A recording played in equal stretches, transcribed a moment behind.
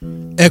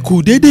ẹ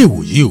kú déédéé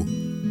ìwòyí o.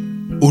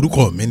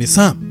 Orúkọ mi ni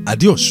Sam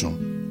Adéọ̀sùn.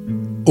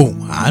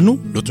 Ohùn àánú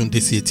ló tún dé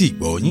sí etí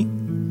ìgbọ́ yín.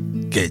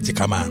 Kẹ̀jẹ̀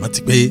ká máa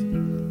rántí pé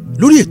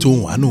lórí ètò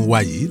ohùn àánú wa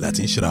yìí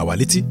láti ń ṣera wa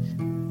létí,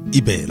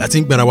 ibẹ̀ láti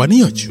ń gbára wa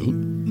níyànjú,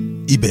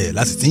 ibẹ̀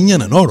láti ti ń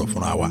yànnàná ọ̀rọ̀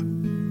fúnra wa.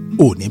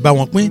 Òní bá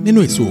wọn pín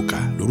nínú èso òkà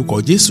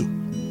lórúkọ Jésù.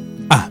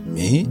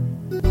 Àmín.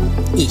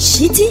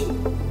 Ìṣítí,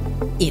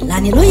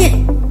 ìlanilọ́yẹ̀,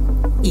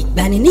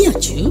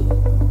 ìgbaniníyànjú,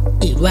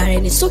 ìró ara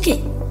ẹni sókè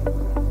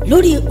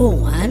lórí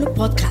ohùn àánú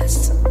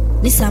podcast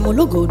ní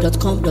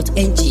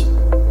samologo.com.ng.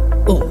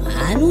 ohùn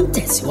àánú ń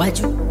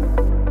tẹ̀síwájú.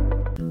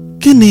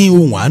 Kí ni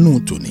ohùn àánú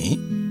tòní?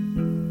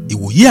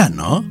 Ìwòye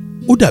àná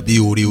ó dàbí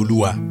oore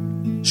Olúwa,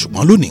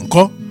 ṣùgbọ́n lónìí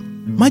ńkọ́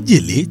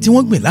májèlé tí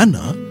wọ́n gbìn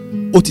lánàá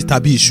ó ti ta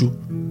bí iṣu,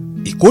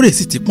 ìkórè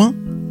sì ti pọ́n.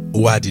 Ó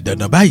wá di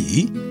dandan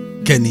báyìí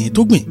kẹ́ni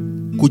tó gbìn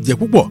kó jẹ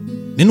púpọ̀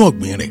nínú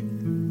ọ̀gbìn rẹ̀.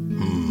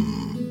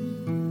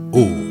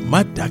 Ó má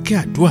dákẹ́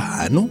àdúrà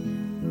àánú.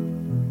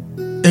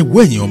 Ẹ wo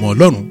ẹ̀yin ọmọ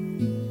Ọlọ́run,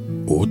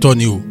 òótọ́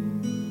ni o.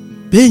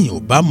 Béèyàn ò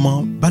bá mọ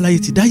báláyé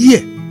ti dáyé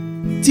ẹ̀,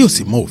 tí ò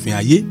sì mọ òfin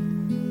ayé,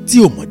 tí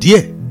ò mọ̀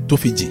díẹ̀ tó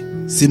fi jìn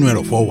sínú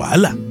ẹrọ̀fọ̀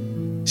wàhálà,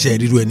 ṣe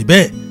ríru ẹni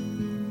bẹ́ẹ̀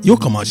yóò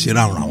kàn máa ṣe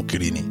ráhùn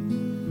kiri ni.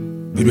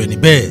 Bírú ẹni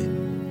bẹ́ẹ̀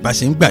bá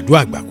ṣe ń gbàdúrà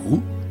àgbàkú,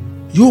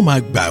 yóò máa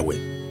gbààwẹ̀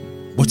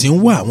bó ti ń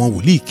wá àwọn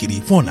wòlíì kiri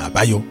fún ọ̀nà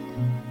àbáyọ.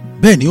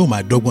 Bẹ́ẹ̀ ni yóò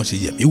máa dọ́gbọ́n ṣe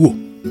yẹ̀mí wò,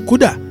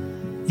 kódà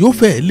yóò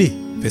fẹ́ẹ́ lè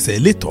fẹsẹ̀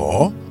lé tọ̀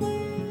ọ́.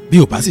 Bí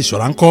ò bá sì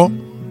ṣọ́ra ńkọ́,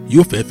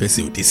 yóò fẹ́ẹ́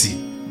fẹsẹ̀ òde sí i.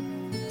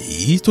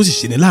 Èyí tó sì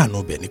ṣe ni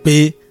láàánú bẹ̀ ni pé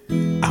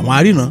àwọn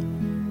aríran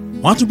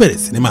wọ́n á tún bẹ̀rẹ̀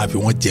sí ni máa fi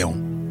wọ́n jẹun.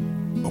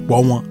 Ọ̀pọ̀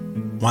wọn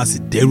á sì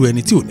dẹ́rù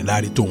ẹni tí ò ní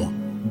láárí tó wọn.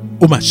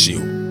 Ó mà ṣe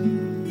o.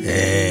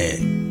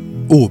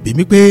 Ó bí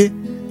mi pé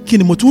kí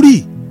ni mo tún rí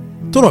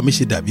tọ́rọ̀ mi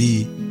ṣe dàbí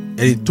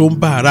ẹni tó ń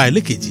bá ara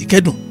ẹlẹ́kejì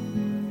kẹ́dùn.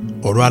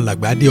 Ọ̀rọ̀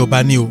alàgbà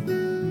Adéọba ni o.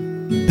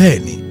 Bẹ́ẹ̀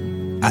ni,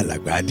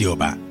 alàgbà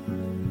Adéọba.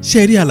 Ṣé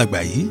rí alàgbà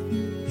yìí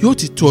yóò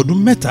ti tó ọdún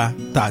 3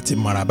 tá a ti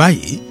mọ̀ra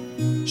báyìí,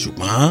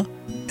 ṣùgbọ́n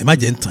ẹ má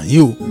jẹ́ ń tàn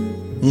yín o,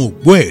 n ò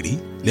gbọ́ ẹ̀rí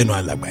lẹ́nu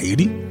alàgbà yìí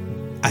rí.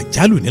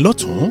 Àjálù ní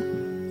lọ́tún,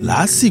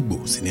 làásìgbò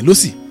sì ní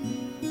lósì.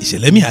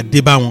 Ìṣẹ̀lẹ̀ míì á dé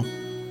bá wọn,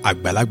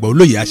 àgbàlagbà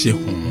olóyè á ṣe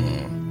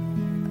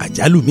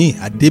àjálù míì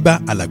á dé bá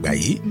alàgbà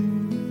yìí.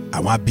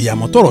 Àwọn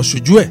abiyamọ tọ́rọ̀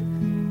ṣojú ẹ̀,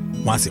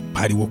 wọ́n á sì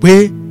pariwo pé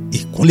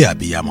ìkúnlẹ̀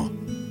abiyamọ.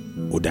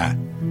 Ó dáa,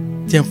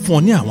 jẹ́ ń fún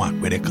ọ ní àwọn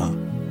àpẹẹrẹ kan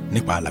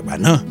nípa alàgbà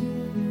náà.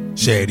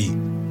 Ṣé ẹ rí i?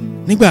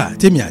 Nígbà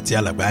tèmi àti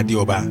alàgbà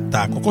Adéọba tá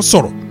a kọ́kọ́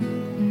sọ̀rọ̀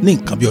ní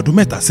nǹkan bí ọdún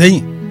 3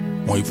 sẹ́yìn,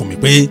 wọ́n wí fún mi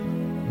pé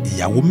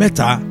ìyàwó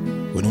 3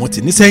 òní wọ́n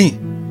ti ní sẹ́yìn.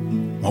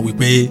 Wọ́n wí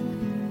pé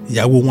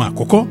ìyàwó wọn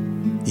àkọ́kọ́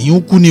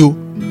ìyún kú ni o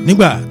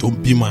nígbà tó ń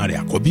bímọ rẹ̀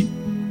àkọ́bí.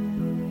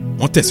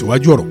 Wọ́n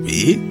tẹ̀síwájú ọ̀rọ̀ pé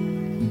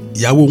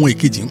ìyàwó wọn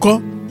èkejì ńkọ́,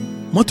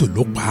 mọ́tò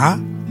ló pa á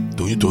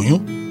toyúntoyún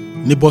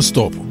ní bus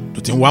stop tó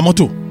ti ń wá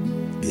mọ́tò.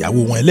 Ìyàwó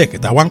wọn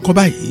ẹlẹ́ẹ̀kẹta wá ń kọ́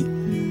báyìí.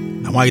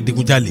 Àwọn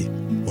adigunjalè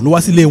òun ló wá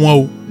sílé wọn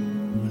o.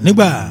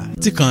 Nígbà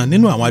tí kan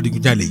nínú àwọn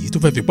adigunjalè yìí tó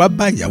fẹ́ fipá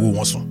bá ìyàwó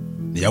wọn sùn,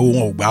 ìyàwó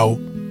wọn ò gbà o.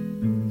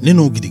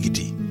 Nínú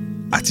gidigidi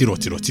àti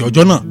rọ̀tìrọ̀tì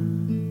ọjọ́ náà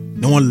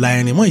ni wọ́n la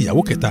irin mọ́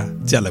ìyàwó kẹta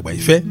tí alàgbà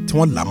yìí fẹ́, tí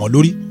wọ́n là mọ́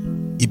lórí.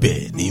 Ibẹ̀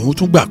ni ó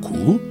tún gbà kú.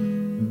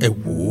 Ẹ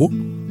wò ó,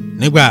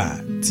 nígbà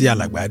tí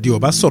alàgbà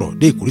Adéọba sọ̀rọ̀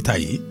dé ìkóríta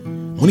yìí,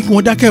 mo ní kí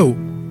wọ́n dákẹ́ o.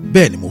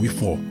 Bẹ́ẹ̀ ni mo wí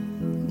fún ọ.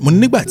 Mo ní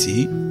nígbà tí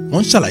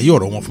wọ́n ń ṣàlàyé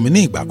ọ̀rọ̀ wọn fún mi ní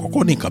ìgbà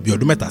àkọ́kọ́ ní nǹkan bí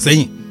ọdún 3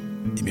 sẹ́yìn,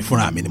 èmi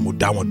fúnra mi ni mo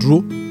dá wọn dúró.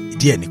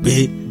 Ìdí ẹ̀ ni pé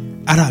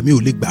ara mi ò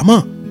lè gbà mọ́.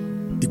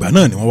 Ìgbà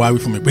náà ni wọ́n wá wí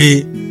fún mi pé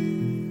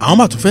àwọn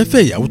máa tún fẹ́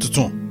fẹ́ ìyàwó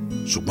tuntun,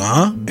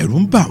 ṣùgbọ́n ẹ̀rù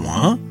ń bà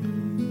wọ́n.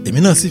 Èmi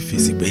náà sì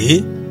fèsì pé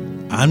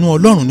àánú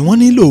Ọlọ́run ni wọ́n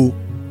nílò.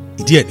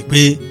 Ìdí ẹ̀ ni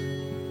pé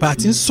bá a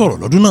ti ń sọ̀rọ̀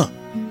lọ́dún náà,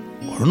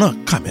 ọ̀rọ̀ náà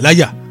kà mí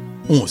láyà,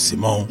 n ò sì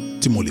mọ ohun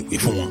tí mo lè wí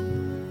fún wọn.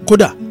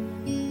 Kódà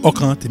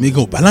ọkàn tèmi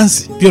gan ò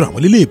báláǹsì bí ọ̀rọ̀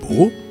àwọn ilé ìbò,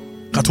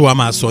 ká tó wá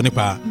máa sọ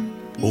nípa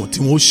ohun tí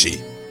wọ́n ó ṣe.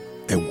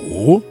 Ẹ wò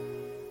ó,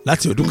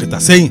 láti ọdún 3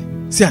 sẹ́yìn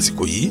sí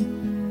àsìkò yìí,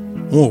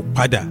 wọn ò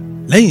padà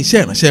lẹ́yìn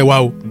iṣẹ́ ìránṣẹ́ wa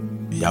o.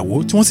 Ìyàwó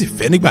tí wọ́n sì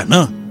fẹ́ nígbà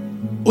náà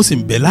ó sì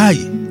ń bẹ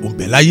láàyè, ó ń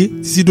bẹ láyé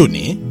títí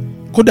dòní.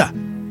 Kódà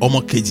ọmọ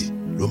kejì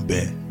ló ń bẹ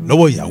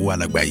lọ́wọ́ ìyàwó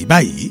alàgbà yìí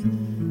báyìí.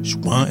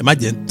 Ṣùgbọ́n ẹ má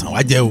jẹ́ ń tàn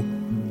wá jẹ o,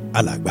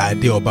 alàgbà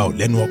Adéọba ò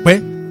lẹ́nu ọpẹ́.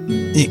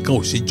 Nǹkan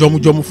ò ṣe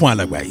jọ́mújọ́mú fún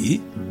alàgbà yìí,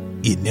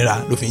 ìnira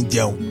ló fi ń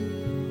jẹun.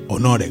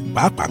 Ọ̀nà rẹ̀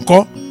pàápàá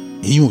ńkọ́,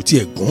 ìyún ò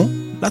tiẹ̀ gún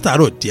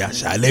látàárọ̀ di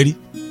àṣálẹ́ rí.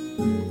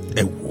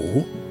 Ẹ wò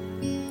ó,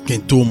 kí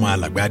n tó mọ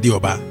alàgbà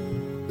Adéọba,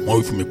 wọ́n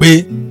wí fún mi pé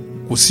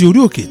kò sí orí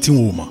òkè tí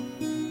wọn ò mọ̀,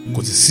 kò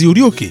sì sí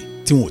orí òkè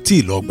tí wọn ò tí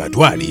ì lọ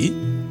gbàdúrà rí.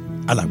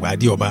 Alàgbà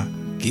Adéọba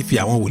kì í fi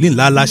àwọn wòlíì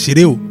ńláńlá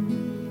ṣeré o,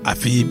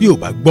 àfi bí ò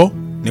bá gbọ́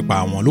nípa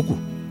àwọn lókù.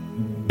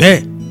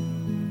 Bẹ́ẹ̀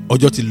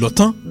ọjọ́ ti lọ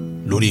tán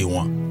lórí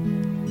wọn.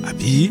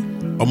 Àbí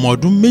ọmọ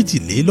ọdún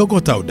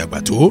 62 ò dàgbà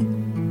tó?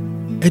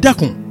 Ẹ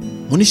dákun,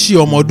 mo ní ṣe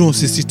ọmọ ọdún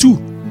 62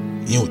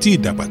 ìyẹn ò tí ì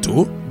dàgbà tó?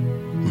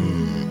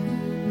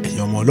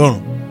 Ẹ̀yin ọmọ Ọlọ́run,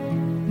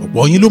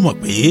 ọ̀pọ̀ yín ló mọ̀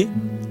pé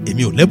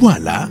èmi ò lẹ́bùn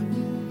àlá.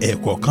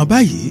 Ẹ̀ẹ̀kọ̀ọ̀kan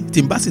báyìí tí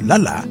n bá sì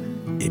lálàá,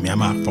 èmi á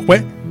máa fọpẹ́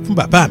fún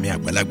bàbá mi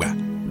àgbàlagbà,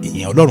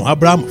 ìyẹn Ọlọ́run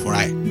Ábúráhámù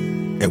fúnra ẹ̀.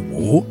 Ẹ wò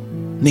ó,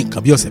 ní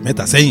nǹkan bí ọ̀sẹ̀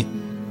 3 sẹ́yìn,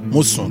 mo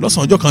sùn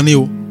lọ́sàn-án ọjọ́ kan ni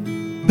o.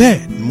 Bẹ́ẹ̀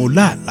ni mo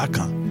lá àlá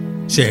kan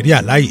ṣe rí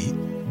àlá yìí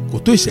kò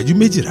tó ìṣẹ́jú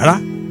méjì rárá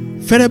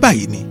fẹ́rẹ́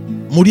báyìí ni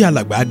mo rí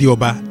alàgbà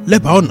Adéọba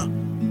lẹ́bàá ọ̀nà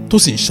tó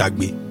sì ń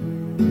ṣagbe.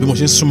 Bí mo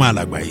ṣe ń súnmọ́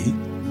alàgbà yìí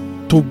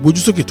tó gbójú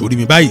sókè tó rí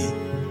mi báyìí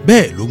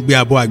bẹ́ẹ̀ ló ń gbé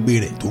abọ́ agbe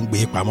rẹ̀ tó ń gbé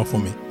pamọ́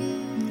fún mi.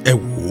 Ẹ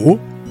wò ó,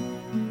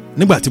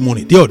 nígbà tí mo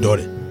rìn dé ọ̀dọ̀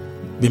rẹ̀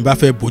bí n bá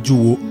fẹ́ bójú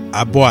wo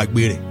abọ́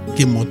agbe rẹ̀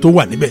kí n mọ tó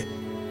wà níbẹ̀,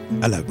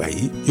 alàgbà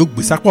yìí yóò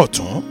gbé sápá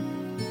ọ̀tún.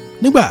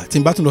 Nígbà tí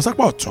n bá tún lọ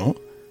sápá ọ̀tún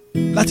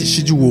láti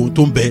ṣíjú wo ohun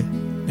tó ń bẹ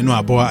nínú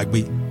abọ́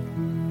agbe,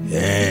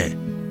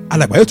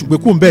 alàgbà yóò tún gbé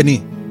kú ń bẹ́ẹ̀ ni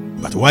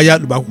bàtò wáyá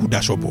ló bá kúkú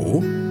daṣọ bò ó.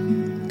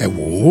 Ẹ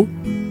wò ó,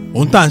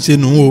 ohun tá à ń ṣe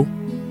nù o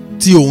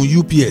tí ohun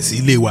UPS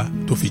ilé wa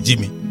tó fi jí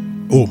mi.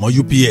 O mọ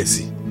UPS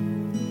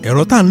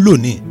ẹ̀rọ tá à ń lò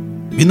ní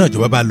bí náà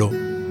ìjọba bá lọ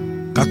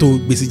ká tó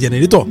gbé sí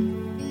jẹnẹrétọ̀,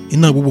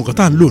 iná gbogbo nǹkan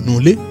tá à ń lò nù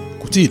ilé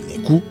kò tí ì ní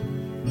kú.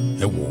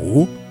 Ẹ wò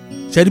ó,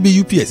 ṣe rí bí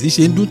UPS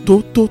ṣe ń dún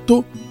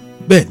tó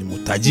bẹ́ẹ̀ ni mo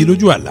tají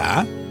lójú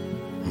àlá.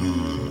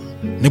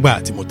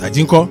 Nígbà tí mo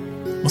tají ńkọ́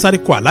mo sáré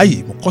kọ àlá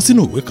yìí mo kọ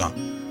sínú ìwé kan,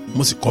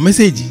 mo sì kọ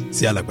mẹ́sẹ̀gì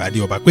sí alàgbà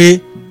Adéọba pé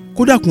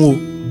kó dákun o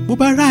bó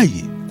bá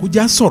ráàyè kó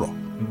já sọ̀rọ̀.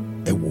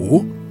 Ẹ wò ó,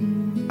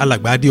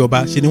 alàgbà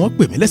Adéọba ṣe ni wọ́n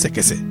pè mí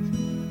lẹ́sẹ̀kẹsẹ̀.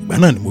 Ìgbà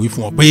náà ni mo wí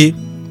fún wọn pé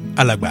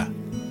alàgbà,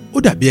 ó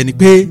dàbí ẹni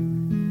pé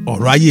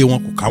ọ̀rọ̀ ayé wọn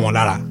kò ká wọn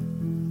lára,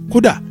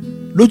 kódà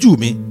lójú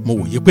mi mo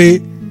wòye pé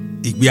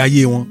ìgbé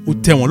ayé wọn ó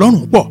tẹ́ wọn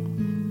lọ́rùn pọ̀.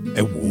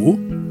 Ẹ wò ó,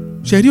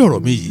 ṣe rí ọ̀rọ̀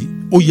mi yìí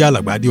ó yà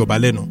alàgbà Adéọba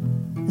lẹ́nu,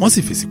 wọ́n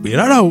sì fèsì pé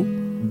rárá o,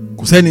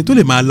 kò sẹ́ni tó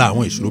lè máa la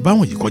àwọn ìṣòro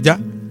báwọn yìí kọjá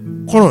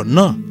kọ́rọ̀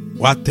náà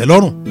wá tẹ́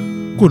lọ́rùn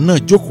kó náà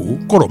jókòó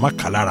kọ́rọ̀ má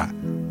ká lára.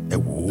 Ẹ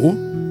wò ó,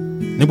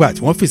 nígbà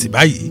tí wọ́n fèsì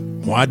báyìí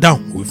wọ́n á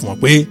dáhùn wí fún wọn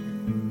pé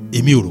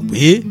èmi ò rò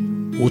pé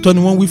òótọ́ ni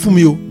wọ́n wí fún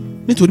mi o,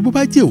 nítorí bó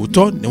bá jẹ́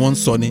òótọ́ ni wọ́n ń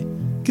sọ ni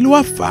kí ló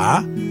wá fà á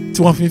tí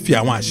wọ́n fi ń fi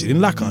àwọn àṣírí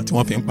ńlá kan tí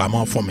wọ́n fi ń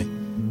pamọ́ fún mi.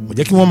 Mo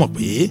jẹ́ kí wọ́n mọ̀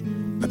pé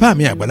bàbá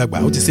mi àgbàlagbà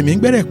ó ti sinmi ń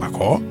gbẹ́rẹ́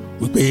ìpàkọ́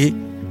wípé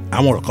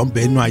àwọn ọ̀rọ̀ kan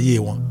bẹ nínú ayé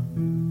wọn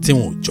tí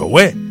wọn ò jọ̀wọ́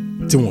ẹ̀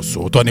tí wọn ò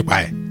sòótọ́ nípa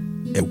ẹ̀.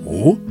 Ẹ wò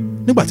ó,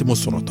 nígbà tí mo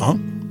sọ̀rọ̀ tán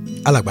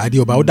alàgbà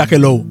Adéọba ó dákẹ́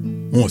lọ o,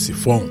 wọn ò sì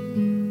fọhùn.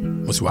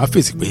 Mo sì wá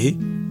fèsì pé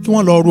kí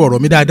wọ́n lọ ro ọ̀rọ̀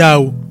mi dáadáa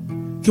o,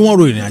 kí wọ́n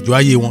ro ìrìn àjò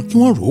ayé wọn, kí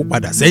wọ́n rò ó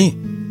padà sẹ́yìn,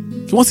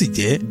 kí wọ́n sì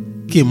jẹ́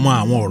kí n mọ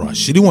àwọn ọ̀rọ̀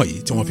àṣírí wọ̀nyí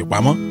tí wọ́n fi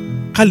pamọ́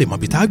ká lè mọ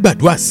ibi tá a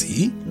gbàdúrà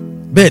sí.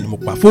 Bẹ́ẹ̀ ni mo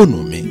pa fóònù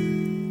mi.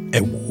 Ẹ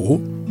wò ó,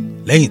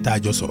 lẹ́yìn tá a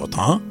jọ sọ̀rọ̀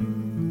tán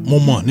mo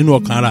mọ̀ nínú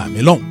ọkàn ara mi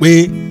lọ́hùn pé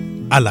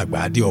alàgbà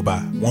Adéọba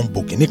wọ́n ń bo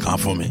kinní kan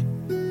fún mi.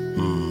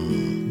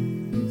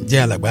 Ǹjẹ́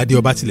alàgbà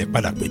Adéọba tilẹ̀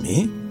padà pè mí?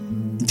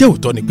 Ǹjẹ́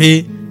òótọ́ ni pé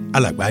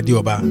alàgbà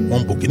Adéọba wọ́n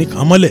ń bo kinní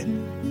kan mọ́lẹ̀?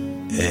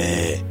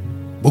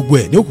 Gbogbo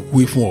ẹ̀ ní òkùnkùn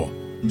wí fún ọ,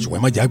 ṣùgbọ́n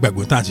ẹ má jẹ́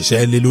àgbàgbé tá à ń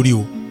ṣiṣẹ́ lé lórí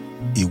o.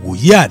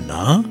 Ìwòye àná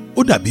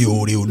ó dàbí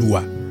oore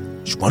Olúwa,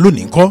 ṣùgbọ́n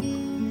lónìí ńkọ́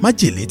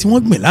májèlé tí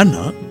wọ́n gbìn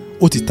lánàá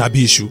ó ti ta bí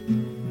iṣu,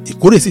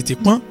 ìkórè sì ti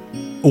pọ́n.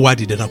 Ó wá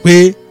di dandan pé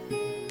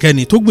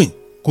kẹ́ni tó gbìn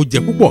kó jẹ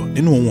púpọ̀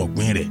nínú ohun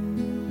ọ̀gbìn rẹ̀.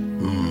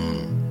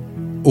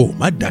 O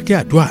má dákẹ́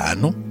àdúrà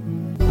àánú.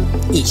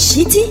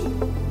 Ìṣítí,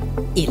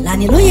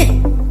 ìlanilọ́yẹ̀,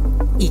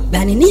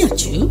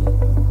 ìgbaniníyànjú,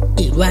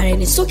 ìró ara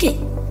ẹni sókè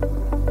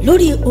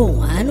lórí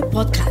Ohùn Àánú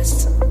podcast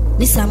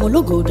ní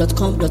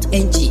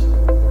samologo.com.ng.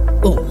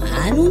 Ohùn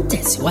Àánú ń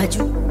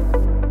tẹ̀síwájú.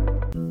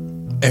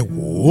 Ẹ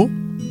wò ó,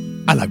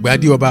 alàgbà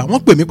Adéọba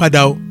wọ́n pè mí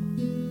padà o.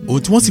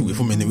 Ohun tí wọ́n sì wí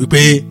fún mi ni wípé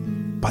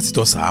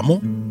pásítọ̀ Sàámú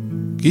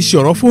kì í ṣe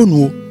ọ̀rọ̀ fóònù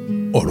o,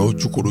 ọ̀rọ̀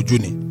ojúkorojú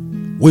ni.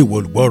 Wo ìwọ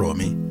olùgbọ́ ọ̀rọ̀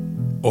mi,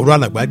 ọ̀rọ̀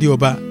alàgbà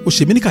Adéọba ó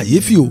ṣe mí ní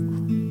kàyéfì o.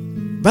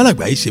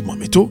 Bálàgbà yìí ṣe mọ̀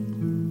mí tó,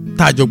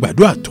 tá a jọ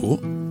gbàdúrà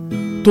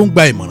tó ń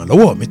gba ìmọ̀ràn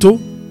lọ́wọ́ mi tó,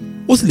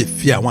 ó sì lè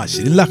fi àwọn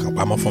àṣírí ńlá kan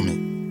pamọ́ fún mi.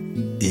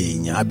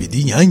 Èèyàn abìdí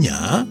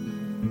yàn-án,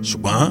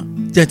 ṣùgbọ́n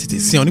jẹ́ tètè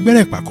sí ọ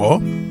nígbẹ́rẹ́ ìpàkọ́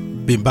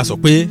bí n bá sọ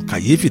pé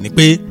kàyéfì ni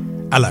pé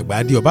alàgbà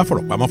Adéọba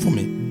fọ̀rọ̀ pamọ́ fún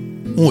mi,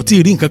 n ò tí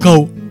ì rí nǹkan kan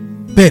o.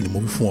 Bẹ́ẹ̀ ni mo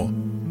wí fún ọ,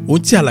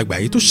 ohun tí alàgbà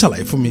yìí tó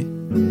ṣàlàyé fún mi,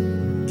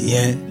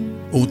 ìyẹn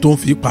ohun tó ń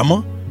fi pamọ́,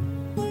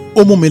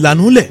 ó mú mi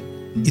lanú lẹ̀,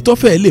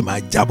 ìtọ́fẹ́ lè máa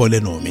jábọ́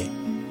lẹ́nu mi.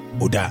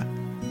 Ó dáa,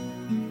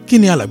 kí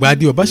ni alàgbà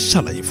Adéọba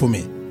ṣàlàyé fún mi?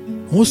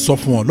 Wọ́n sọ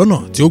fún ọ lọ́nà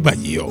tí ó gbà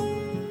yé ọ.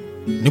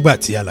 Nígbà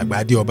tí alàgbà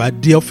Adéọba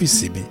dé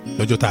ọ́fíìsì mi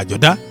lọ́jọ́ tá a jọ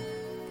dá,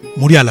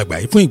 mo rí alàgbà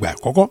yìí fún ìgbà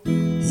àkọ́kọ́,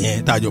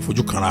 ìyẹn tá a jọ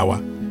fojú kanra wa.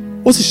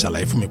 Ó sì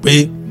ṣàlàyé fún mi pé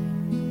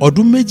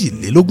ọdún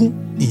 22,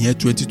 ìyẹn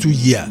 22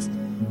 years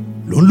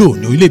ló ń lò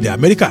ní orílẹ̀-èdè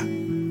Amẹ́ríkà.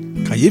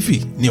 Kàyéfì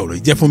ni ọ̀rọ̀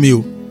yìí jẹ́ fún mi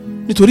o,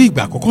 nítorí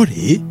ìgbà àkọ́kọ́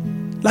rèé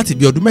láti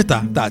bí ọdún 3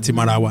 tá a ti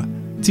mara wa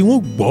tí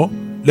wọ́n gbọ́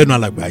lẹ́nu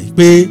alàgbà yìí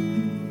pé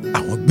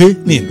àwọn gbé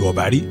ní ìlú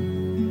ọba rí.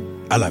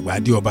 Alàgbà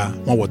Adéọba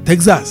wọ́n wọ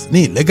Texas ní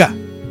ìlẹ́gà,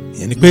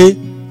 ìyẹn ni pé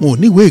wọn ò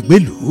ní ìwé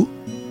ìgbélùú.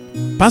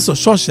 Pásọ̀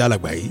ṣọ́ọ̀ṣì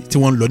alàgbà yìí tí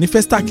wọ́n ń lọ ní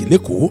Festac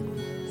lẹ́kọ̀ọ́,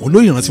 òun ló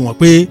yìnrán sí wọn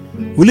pé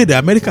orílẹ̀-èdè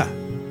Amẹ́ríkà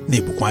ní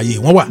ìbùkún ayé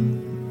wọn wà.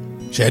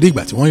 Ṣẹ̀rí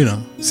ìgbà tí wọ́n yìnrán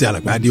sí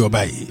alàgbà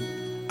Adéọba yìí,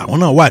 àwọn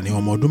náà wà ní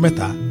ọmọ ọdún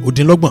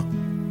 23,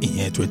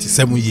 ìyẹn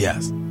 27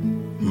 years.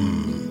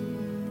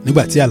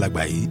 Nígbà tí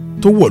alàgbà yìí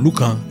tó wọ̀lú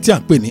kan tí à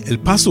ń pè ní El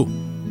Paso,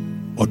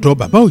 ọ̀dọ̀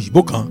bàbá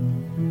òyìnbó kan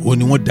òun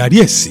ni wọ́n darí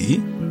ẹ̀ sí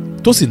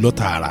tó sì lọ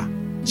tààrà.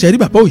 Ṣẹ̀rí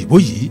bàbá òyìnbó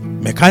yìí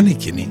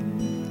mẹkáníìkì ni,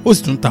 ó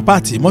sì tún ta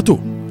páàtì mọ́tò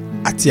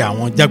àti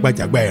àwọn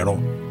jágbajàgba ẹ̀rọ.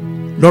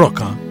 Lọ́rọ̀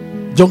kan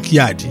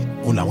junkyard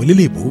òun làwọn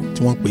eléléèbó tí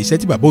wọ́n ń pe iṣẹ́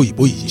tí bàbá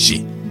òyìnbó yìí ń ṣe.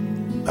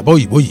 Bàbá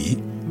òyìnbó yìí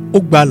ó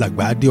gba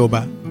alàgbà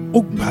Adéọba, ó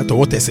gbà á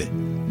tọwọ́ tẹsẹ̀,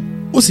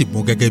 ó sì mú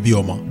gẹ́gẹ́ bí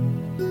ọmọ.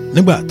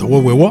 Nígbà tọwọ́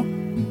wẹwọ́,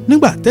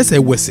 nígbà tẹsẹ̀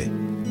wẹsẹ̀,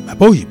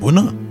 bàbá òyìnbó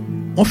náà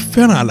wọ́n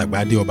fẹ́ràn alàgbà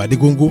Adéọba dé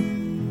góńgó,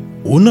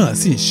 òun náà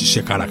sì ń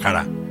ṣiṣẹ́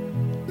kárakára.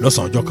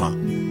 Lọ́sàn-án ọjọ́ kan,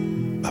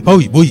 bàbá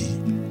òyìnbó yìí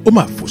ó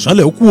máa fò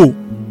sánlẹ̀ ó kú o.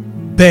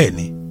 Bẹ́ẹ̀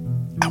ni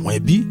àwọn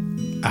ẹbí,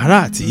 ará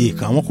àti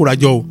èèkàn wọn kóra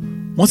jọ o,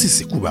 wọ́n sì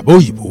sìnkú bàbá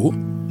òyìnbó.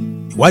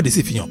 Ìwádìí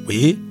sì fi hàn pé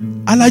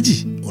Alájì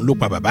òun ló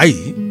pa bàbá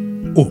yìí.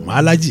 Ó mọ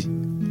Alájì,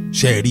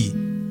 ṣe é rí i,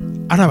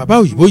 ara bàbá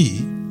òyìnbó yìí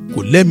kò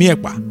lẹ́mìí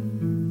ẹ̀pà,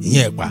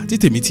 ìyẹn ẹ̀pà tí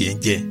tèmi tiẹ̀ ń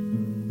jẹ.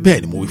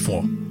 Bẹ́ẹ̀ ni mo wí fún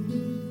ọ.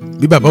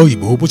 Bí bàbá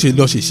òyìnbó bó ṣe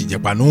lọ ṣe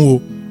ìṣìjẹpanu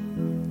o,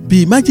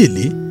 bíi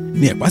májèlé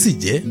ni ẹ̀pà sì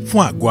jẹ́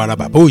fún àgọ́ ara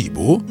bàbá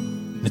òyìnbó,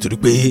 nítorí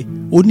pé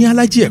ó ní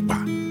Alájì ẹ̀pà.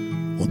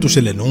 Ohun tó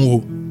ṣẹlẹ̀ nù o,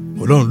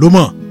 Ọlọ́run ló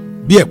mọ̀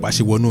bí ẹ̀pà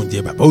ṣe wọnú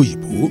oúnjẹ bàbá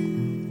òyìnbó.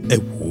 Ẹ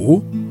wò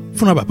ó,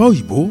 fúnra bàbá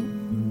òyìnbó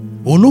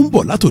òun ló ń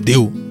bọ̀ látòde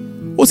o,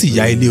 ó sì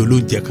ya ilé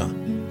olóúnjẹ kan,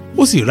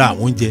 ó sì ra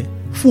àwọn oúnjẹ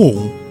fún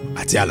òun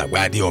àti alàgbà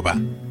Adéọba.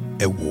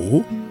 Ẹ wò ó,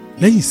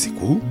 lẹ́yìn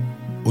ìsìnkú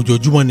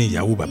ojoojúmọ́ ni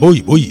ìyàwó bàbá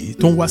òyìnbó yìí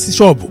tó ń wá sí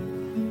ṣọ́ọ̀bù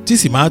tí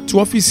sì máa tú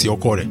ọ́fíìsì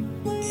ọkọ rẹ̀,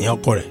 ìyẹn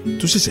ọkọ rẹ̀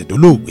tó ṣẹ̀ṣẹ̀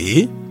dolóògbé.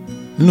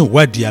 Nínú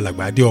ìwádìí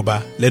alàgbà Adéọba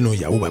lẹ́nu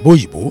ìyàwó bàbá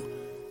òyìnbó,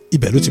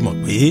 ibẹ̀ ló ti mọ̀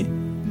pé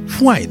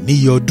fún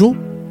àìníye ọdún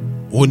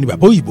òun ni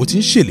bàbá òyìnbó ti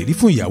ń ṣèlérí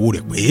fún ìyàwó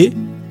rẹ̀ pé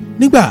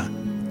nígbà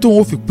tóun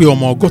ó fi pé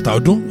ọmọ 60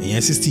 ọdún,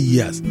 ìyẹn 60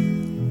 years,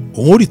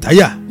 òun ó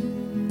rìtáyà,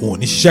 òun ò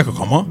ní ṣiṣẹ́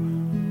kankan mọ́,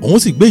 òun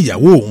sì gbé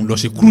ìyàwó òun lọ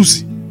ṣe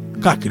kúrúùsì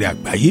káàkiri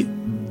àgbáyé.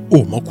 Ó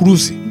mọ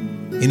kúrúùsì,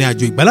 ìrìn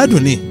àjò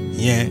ìgbàládùn ni,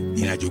 ìyẹn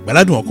ìrìn àjò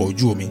ìgbàládùn ọkọ̀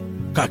ojú omi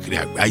káàkiri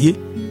àgbáyé.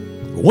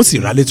 Òun sì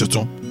ralé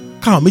tuntun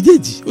káwọn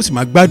méjèèjì ó sì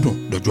máa gbádùn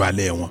dọjọ́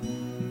alẹ́ wọn.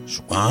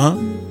 Ṣùgbọ́n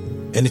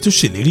ẹni tó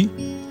ṣèlérí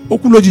ó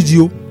kú lójijì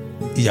o.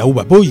 Ìyàwó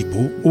bàbá òyìnbó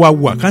ó wá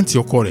wo àkáǹtì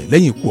ọkọ rẹ̀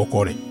lẹ́yìn ikú ọkọ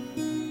rẹ̀.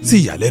 Sí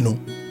ìyàlẹ́nu,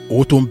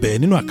 owó tó ń bẹ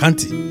nínú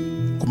àkáǹtì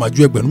kò máa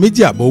ju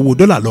 $2,500 owó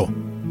dọ́là lọ,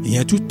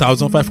 ìyẹn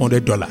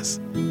 $2,500.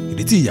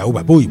 Ìdí tí ìyàwó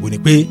bàbá òyìnbó ni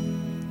pé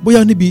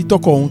bóyá níbi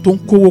tọkọ òun tó ń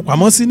kówó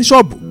pamọ́ sí ní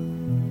ṣọ́ọ̀bù,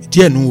 ìdí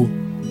ẹ̀nu o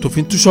tó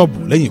fi ń tú ṣọ́ọ̀bù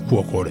lẹ́yìn ikú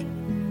ọkọ rẹ̀.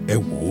 Ẹ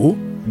wò ó,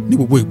 ní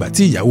gbogbo ìgbà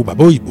tí ìyàwó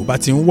bàbá òyìnbó bá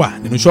ti ń wà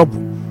nínú ṣọ́ọ̀bù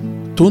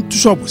tó ń tú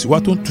ṣọ́ọ̀bù síwá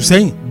tó ń tú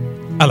sẹ́yìn,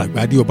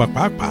 alàgbà Adéọba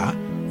pàápàá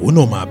òun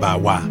náà máa bá a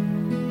wá.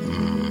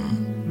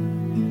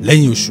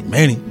 Lẹ́yìn oṣù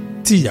 4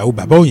 tí ìyàwó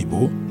bàbá òyìnbó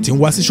ti ń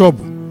wá sí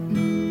ṣọ́ọ̀bù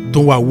tó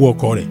ń wá owó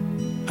ọkọ rẹ̀,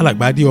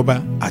 alàgbà Adéọba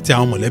àti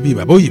àwọn mọ̀lẹ́bí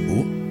bàbá òyìnbó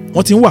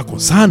wọ́n ti ń wà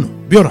kọ̀ǹsáànù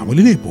bí ọ̀rọ̀ àwọn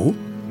eléléèbó.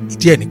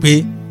 Ìdí ẹ̀ ni pé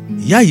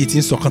ìyá yìí ti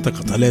ń sọ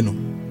kàntàkàntàn lẹ́nu.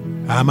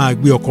 A máa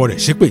gbé ọkọ rẹ̀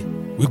ṣépè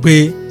wípé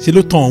ṣe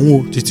ló tàn òun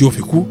o títí ó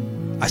fi kú,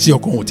 àṣé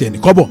ọkọ òun tiẹ̀ ní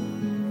kọ́bọ̀,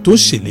 tó ń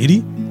ṣèlérí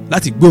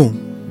láti gbé òun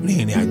rin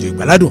ìrìn àjò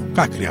ìgbàládùn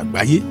káàkiri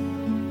àgbáyé.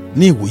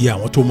 Ní ìwòye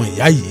àwọn tó mọ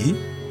ìyá yìí,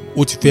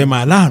 ó ti fẹ́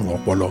máa láàrùn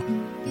ọpọlọ.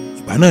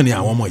 Ìgbà náà ni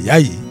àwọn ọmọ ìyá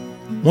yìí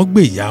wọ́n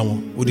gbé ìyá wọn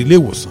ó di ilé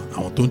ìwòsàn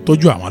àwọn tó ń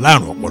tọ́jú àwọn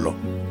aláàrùn ọpọlọ.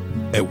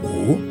 Ẹ wò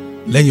ó,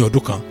 lẹ́yìn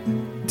ọdún kan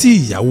tí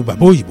ìyàwó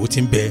bàbá òyìnbó ti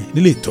ń bẹ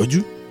nílé ìtọ́jú,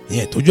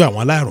 ìyẹn ìtọ́jú àwọn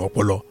aláàrùn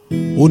ọpọlọ,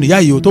 òun ni ìyá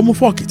yìí tó mú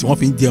fọ́ọ̀kì tí wọ́n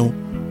fi ń jẹun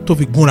tó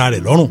fi gúnra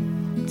rẹ̀ lọ́rùn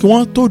kí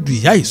wọ́n tó du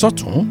ìyá yìí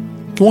sọ́tún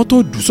kí wọ́n tó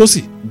dù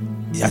sósì.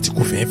 Ìyá ti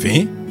kú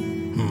fínfín.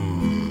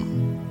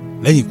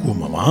 Lẹ́yìn ikú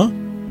màmá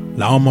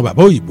làwọn ọmọ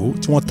bàbá òyìnbó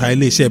tí wọ́n ta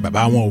iléeṣẹ́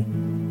bàbá wọn o,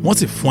 wọ́n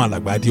sì fún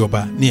alàgbà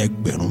Adéọba ní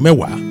 $10,000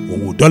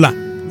 owó dọ́là,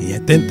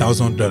 ìyẹn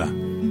 $10,000.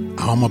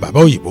 Àwọn ọmọ bàbá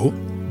òyìnbó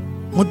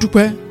wọ́n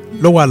dúpẹ́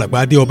lọ́wọ́ alàgbà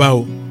Adéọba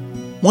o,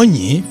 wọ́n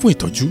yìn ín fún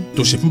ìtọ́jú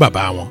tó ṣe fún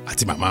bàbá wọn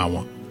àti màmá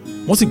wọn.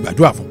 Wọ́n sì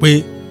gbàdúrà fún pé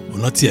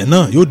ọ̀nà tiẹ̀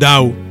náà yóò dá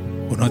o,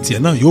 ọ̀nà tiẹ̀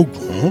náà yóò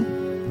gùn.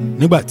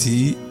 Nígbà tí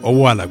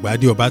ọwọ́ alàgbà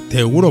Adéọba tẹ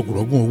owó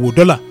rọ̀gùrọ̀gùn owó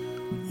dọ́là,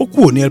 ó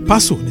kúrò ní El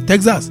Paso ní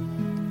Texas,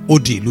 ó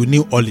di ìlú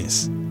New Orleans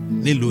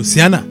ní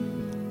Louisiana.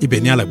 Ibẹ̀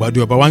ni alàgbà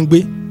Adéọba wá ń gbé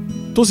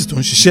tó sì tún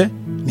ń ṣiṣẹ́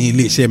ní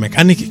iléeṣẹ́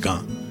mẹkáníìkì kan.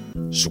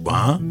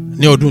 Ṣùgbọ́n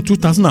ní ọdún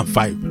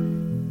 2005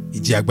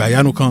 ìjì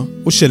àgbàyanu kan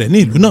ó ṣẹlẹ̀ ní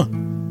ìlú náà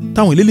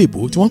táwọn eléléèbó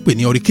tí wọ́n ń pè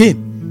ní hurricane.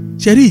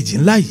 Ṣe rí ìjì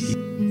ńlá yìí,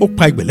 ó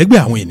pa ẹgbẹ̀lẹ́gbẹ̀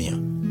àwọn ènìyàn,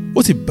 ó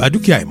sì bà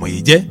dúkìá àìmọye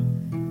jẹ́.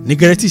 Ní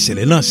gẹ́rẹ́ tí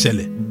ìṣẹ̀lẹ̀ náà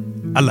ṣẹlẹ̀,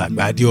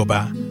 alàgbà Adéọba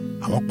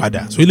àwọn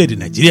padà sórílẹ̀-èdè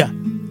Nàìjíríà.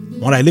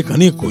 Wọ́n ra ilé kan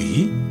ní Ìkòyí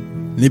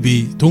níbi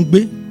tó ń gbé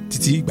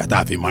títí ìgbà tá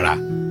a fi mọ́ra.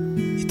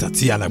 Ìtàn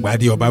tí alàgbà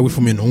Adéọba wí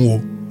fún mi nù ń wo,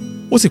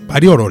 ó sì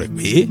parí ọ̀rọ̀ rẹ̀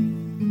pé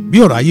bí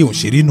ọ̀rọ̀ ayé òun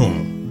ṣe rí nù.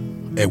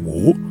 Ẹ wò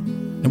ó,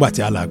 nígbà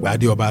tí alàgbà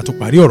Adéọba tó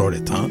parí ọ̀rọ̀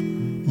rẹ̀ tán,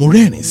 mo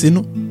rẹ́rìn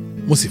sínú,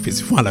 mo sì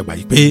fèsì fún alàgbà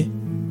yìí pé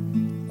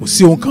kò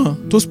sí ohun kan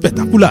tó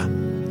spectacular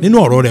nínú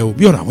ọ̀rọ̀ rẹ̀ o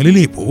bí ọ̀rọ̀ àwọn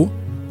eléléèbó.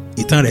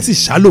 Ìtàn rẹ̀ sì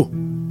ṣálò.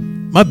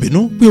 Má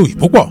bínú pé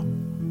òyìnbó pọ̀,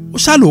 ó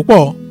ṣálò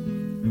pọ̀.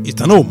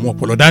 Ìtàn náà ò mú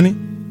ọpọlọ dání,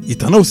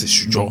 ìtàn náà ò sì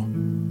ṣùjọ.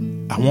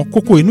 Àwọn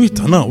kókó inú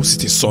ìtàn náà ó sì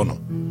ti sọnù.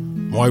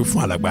 Mo wá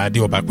fún alàgbà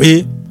Adéọba pé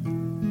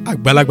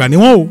àgbàlagbà ni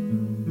wọ́n o,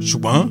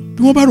 ṣùgbọ́n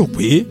bí wọ́n bá rò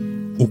pé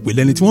òpè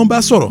lẹni tí wọ́n bá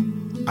sọ̀rọ̀,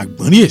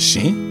 àgbọ̀nrín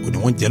èṣín ò ní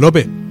wọ́n jẹ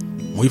lọ́bẹ̀.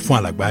 Mo wí fún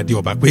alàgbà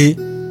Adéọba pé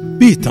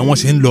bí ìtàn wọn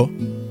ṣe ń lọ,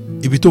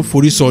 ibi tó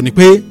forí sọ ni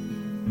pé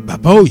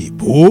bàbá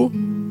òyìnbó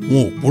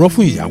wọn ò purọ́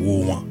fún ìyàwó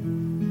wọn.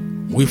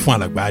 Mo wí fún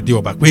alàgbà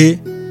Adéọba pé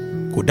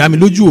kò dá mi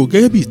lójú o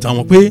gẹ́gẹ́ bí ìtàn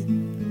wọn pé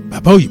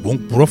bàbá òyìnbó ń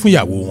purọ́ fún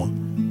ìyàwó wọn,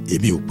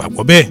 èmi ò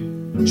gbàgbọ́ bẹ́ẹ̀.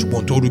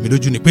 ṣùgbọ́n tó rú mi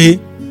lójú ni pé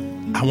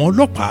àwọn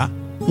ọlọ́pàá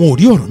wọn ò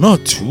rí ọ̀rọ̀ náà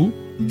tú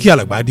kí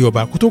alàgbà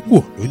Adéọba kó tó kú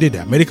lórílẹ̀‐èdè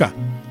Amẹ́ríkà.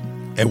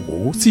 ẹ wò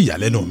ó sí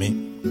ìyàlẹ́nu mi.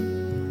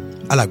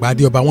 alàgbà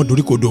Adéọba wọn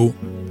dorí kodo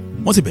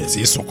wọ́n sì bẹ̀rẹ̀ sí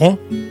í sunkún.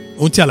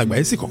 ohun tí alàgbà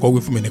yìí sì kọ́kọ́ wí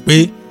fún mi ni pé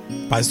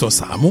pásítọ̀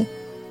Sàámú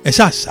ẹ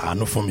ṣáà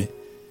ṣàánú fún mi.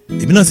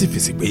 èmi náà sì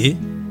fèsì pé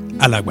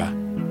alàgbà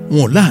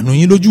wọn ò láàánú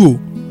yín lójú o,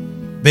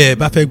 bẹ́ẹ̀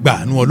bá fẹ́ gba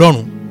àánú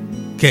Ọlọ́run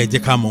kẹ́ ẹ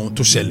jẹ́ ká mọ ohun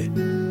tó ṣẹlẹ̀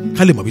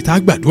ká lè mọ̀ bí tá a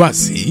gbàdúrà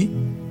sí.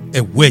 ẹ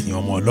wo ẹ̀yin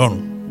ọmọ Ọlọ́run,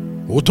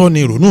 òótọ́ ni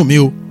ìrònú mi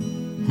o.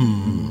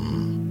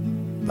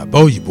 Bàbá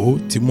òyìnbó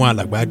ti mú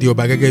alàgbà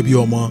Adéọba gẹ́gẹ́ bí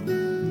ọmọ.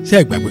 ṣé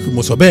ẹ gbàgbé pé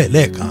mo sọ bẹ́ẹ̀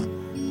lẹ́ẹ̀kan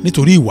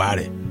nítorí ìwà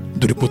rẹ̀,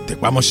 nítorí pé ó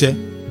tẹpá mọ́ṣẹ́.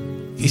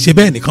 kì í ṣe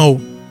bẹ́ẹ̀ nìkan o,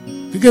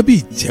 gẹ́gẹ́ bí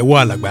ìjẹ́wọ́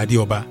alàgbà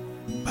Adéọba,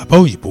 bàbá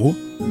òyìnbó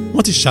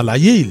wọ́n ti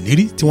ṣàlàyé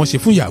ìlérí tí wọ́n ṣe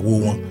fún ìyàwó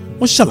wọn,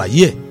 wọ́n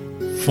ṣàlàyé ẹ̀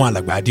fún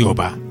alàgbà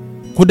Adéọba.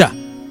 kódà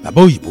bàbá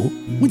òyìnbó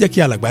wọ́n jẹ́ kí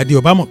alàgbà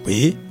Adéọba mọ̀ pé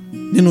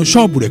nínú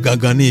ṣọ́ọ̀bù rẹ̀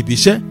gangan ní ibi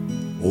iṣẹ́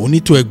òun ní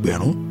tó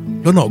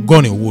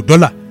 $1,000 owó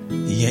dọ́là,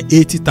 ìyẹn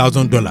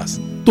 $80,000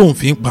 tóun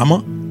fi ń pamọ́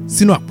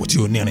sínú àpótí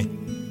onírin.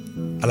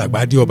 alàgbà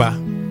Adéọba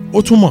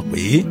ó tún mọ̀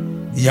pé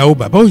ìyàwó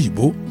bàbá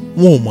òyìnbó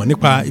wọn ò mọ̀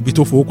nípa ibi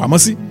tó fowó pamọ́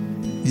sí.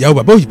 ìyàwó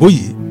bàbá òyìnbó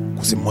yìí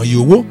kò sì mọ iye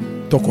owó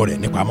tọkọ rẹ̀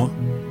ní pamọ́.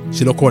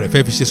 ṣe lọ́kọ rẹ̀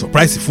fẹ́ fi ṣe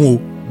surprise fún o,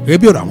 gẹ́gẹ́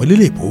bí ọ̀rọ̀ àwọn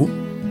eléléèbó.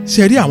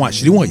 ṣe rí àwọn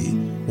àṣírí wọ̀nyí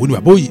òun ni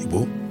bàbá òyìnbó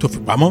tó fi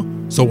pamọ́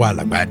sọ́wọ́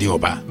alàgbà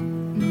Adéọba.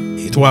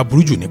 èyí tó wá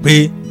burú jù ni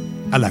pé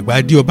alàgbà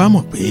Adéọba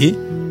mọ̀ pé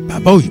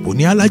bàbá òyìnbó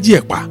ní alájí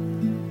ẹ̀pà.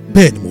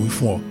 bẹ́ẹ̀ ni mo wí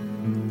fún ọ,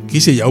 kì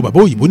í ṣe ìyàwó bàbá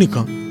òyìnbó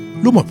nìkan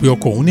ló mọ̀ pé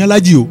ọkọ òun ní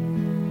alájí o.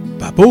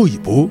 bàbá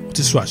òyìnbó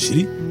ti sọ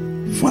àṣírí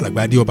fún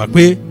alàgbà Adéọba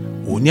pé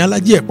òun ní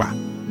alájí ẹ̀pà.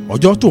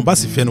 ọjọ́ tóun bá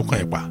sì fẹnu kan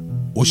ẹ̀pà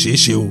ó ṣeé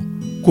ṣe o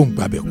kó ń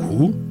gbàbẹ̀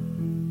kú.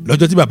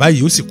 lọ́jọ́ tí bàbá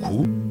yìí ó sì kú,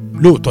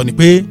 lóòótọ́ ni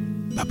pé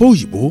bàbá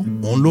òyìnbó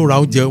òun ló ra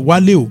oúnjẹ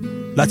wálé o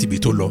láti ibi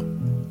tó lọ.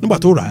 nígbà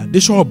tó rà á dé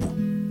ṣọ́ọ̀bù,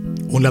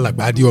 òun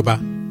lálàgbà Adéọba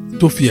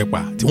tó fi ẹ̀pà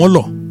tí wọ́n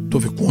lọ̀ tó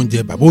fi kún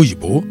oúnjẹ bàbá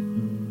òyìnbó.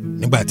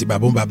 nígbà tí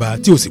bàbá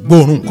tí ò sì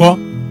gbóòórùn ńkọ́,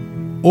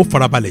 ó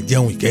farabalẹ̀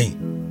jẹun ìkẹyìn.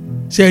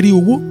 ṣe rí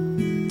owó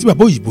tí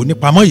bàbá òyìnbó ní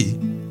pamọ́ yìí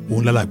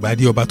òun lálàgbà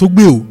Adéọba tó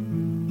gbé o.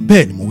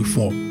 bẹ́ẹ̀ ni mo wí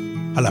fún ọ,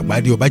 alàgbà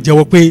Adéọba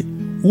jẹ́wọ́ pé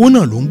owó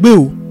náà ló ń gbé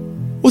o.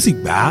 ó sì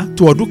gbà á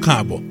tó ọdún kan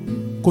àbọ̀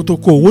kó tó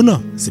kó owó náà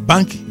sí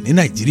báǹkì ní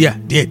Nàìjíríà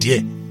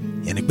díẹ̀díẹ̀.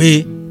 yẹn ni pé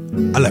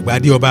alàgbà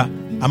Adéọba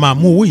a máa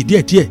mú owó yìí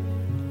díẹ̀díẹ̀,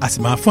 a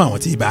sì máa fún àwọn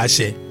tí ibà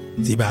ṣẹ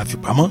tí ibà fi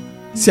pamọ́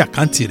sí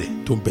àkáǹtì rẹ̀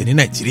tó ń bẹ ní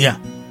Nàìjíríà.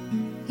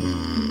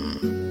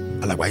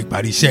 alàgbà yìí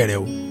parí iṣẹ́ rẹ̀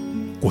o,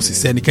 kò sì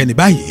sẹ́nikẹ́ni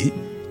báyìí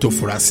tó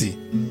fura sí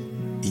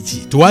i. ìjì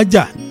tó wá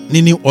jà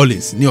ní New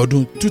Orleans ní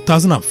ọdún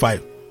 2005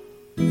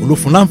 òun ló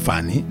fún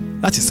láǹfààní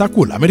láti sá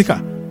kúrò l'Amẹ́ríkà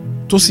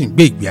tó sì ń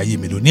gbé ìgbé ayé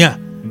mílíọ̀nìà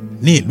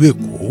ní ìlú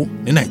Èkó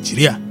ní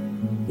Nàìjíríà.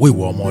 wo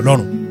ìwọ ọmọ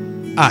Ọlọ́run,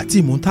 àti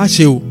ìmúta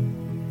ṣe o,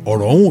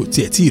 ọ̀rọ̀ òun ò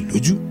tiẹ̀ tí ì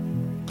lójú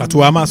ká tó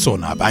wá máa sọ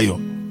ọ̀nà àbáyọ.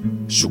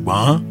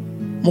 ṣùgbọ́n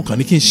mo kàn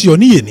ní kí n ṣí ọ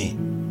níyè ni.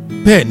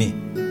 bẹ́ẹ̀ ni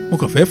mo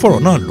kàn fẹ́ fọ̀rọ̀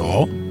náà lọ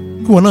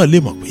kí wọn náà lè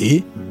mọ̀ pé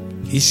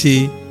kì í ṣe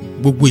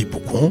gbogbo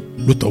ìbùkún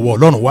ló tọwọ́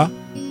Ọlọ́run wá,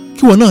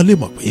 kí wọn náà lè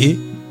mọ̀ pé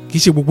kì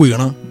í ṣe gbogbo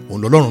ìran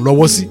òun lọ́lọ́run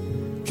lọ́wọ́ sí,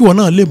 kí wọn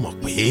náà lè mọ̀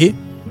pé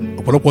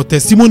ọ̀pọ̀lọpọ̀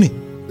tẹsímọ́nì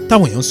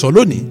táwọn èèyàn ń sọ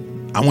lónìí,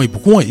 àwọn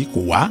ìbùkún wọ̀nyí kò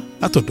wá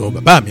látọ̀dọ̀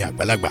bàbá mi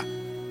àgbàlagbà.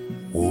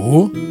 wò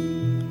ó,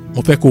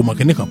 mo fẹ́ kó o mọ̀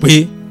kíní kan pé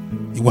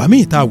ìwà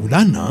míì tá a wù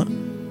lánàá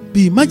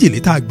bíi májèlé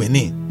tá a gbìn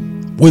ní.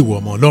 wo ìwọ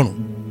ọmọ Ọlọ́run,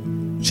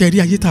 ṣe rí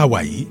ayé tá a wà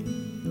yìí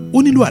ó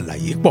nílò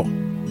àlàyé pọ̀,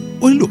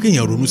 ó nílò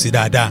kéèyàn ronú sí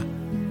dáadáa,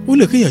 ó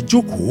nílò kéèyàn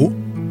jókòó,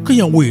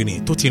 kéèyàn wo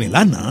ìrìn tó ti rìn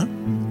lánàá,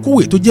 kó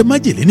wèé tó jẹ́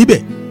májèlé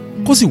níbẹ̀,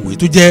 kó sì wèé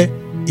tó jẹ́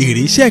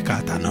èrè iṣẹ́ ẹ̀ka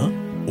àtàná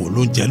òun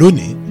ló ń jẹ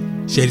lónìí.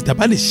 ṣe rí tá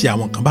bá lè ṣe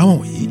àwọn nǹkan báwọn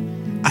wọ̀nyí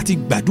àti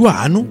gbàdúrà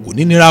àánú kò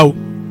ní nira o.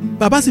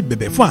 bàbá sì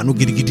bẹ̀bẹ̀ fún àánú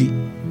gidigidi,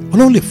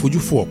 Ọlọ́run lè fojú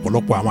fo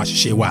ọ̀pọ̀lọpọ̀ àwọn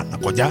àṣìṣe wa àná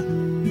kọjá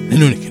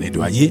nínú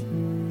ìrìnkèrindò ayé.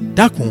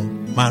 dákun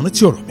máa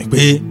rántí ọ̀rọ̀ mi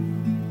pé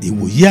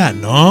ìwòye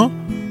àná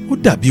ó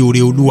dàbí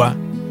oore Olúwa,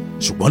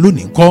 ṣùgbọ́n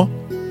lónìí ńkọ́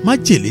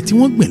májèlé tí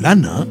wọ́n gbìn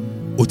lánàá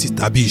ó ti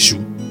ta bí iṣu.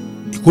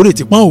 ìkórè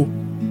ti pọ́n o,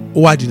 ó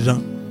wá di dandan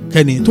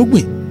kẹ́ni tó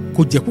gbìn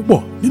kó jẹ púpọ̀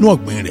nínú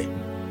ọ̀gbìn rẹ̀.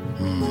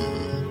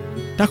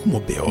 dákun mo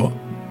bẹ̀ ọ́,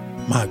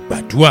 máa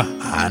gbàdúrà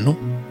àánú.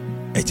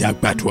 ẹ jẹ́ á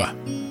gbàdúrà.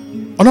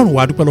 Ọlọ́run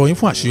wa dúpẹ́ lọ́wọ́ yín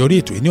fún àṣeyọrí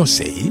ètò yìí ní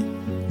ọ̀sẹ̀ yìí.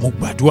 mo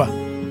gbàdúrà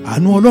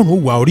àánú Ọlọ́run ó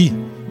wà orí,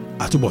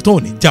 àtúbọ̀tán ò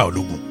ní já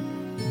ológun.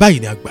 báyìí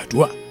ni a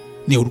gbàdúrà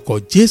ní orúkọ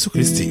Jésù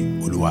Kristi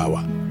Olúwa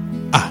wa,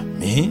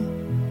 àmín.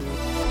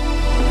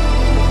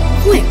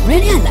 fún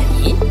ẹ̀kúnrẹ́rẹ́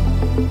àlàyé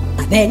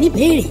àbẹ́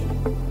níbèrè,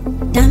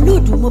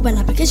 dáńlóòdù mobile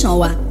application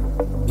wa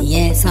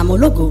ìyẹn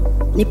Samologo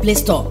ní Play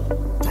Store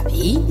tàbí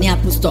ní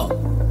Apple Store,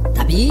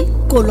 tàbí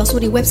kó o lọ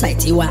sórí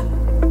wẹ́bsáìtì wa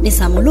ní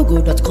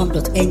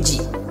samologo.com.ng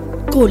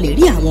kó o lè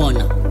rí àwọn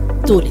ọ̀nà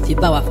tó o lè fi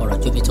bá wa fọ̀rọ̀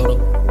jomitoro.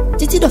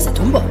 títí dọ̀sẹ̀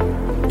tó ń bọ̀,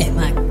 ẹ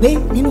máa gbé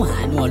nínú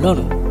àánú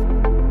Ọlọ́run.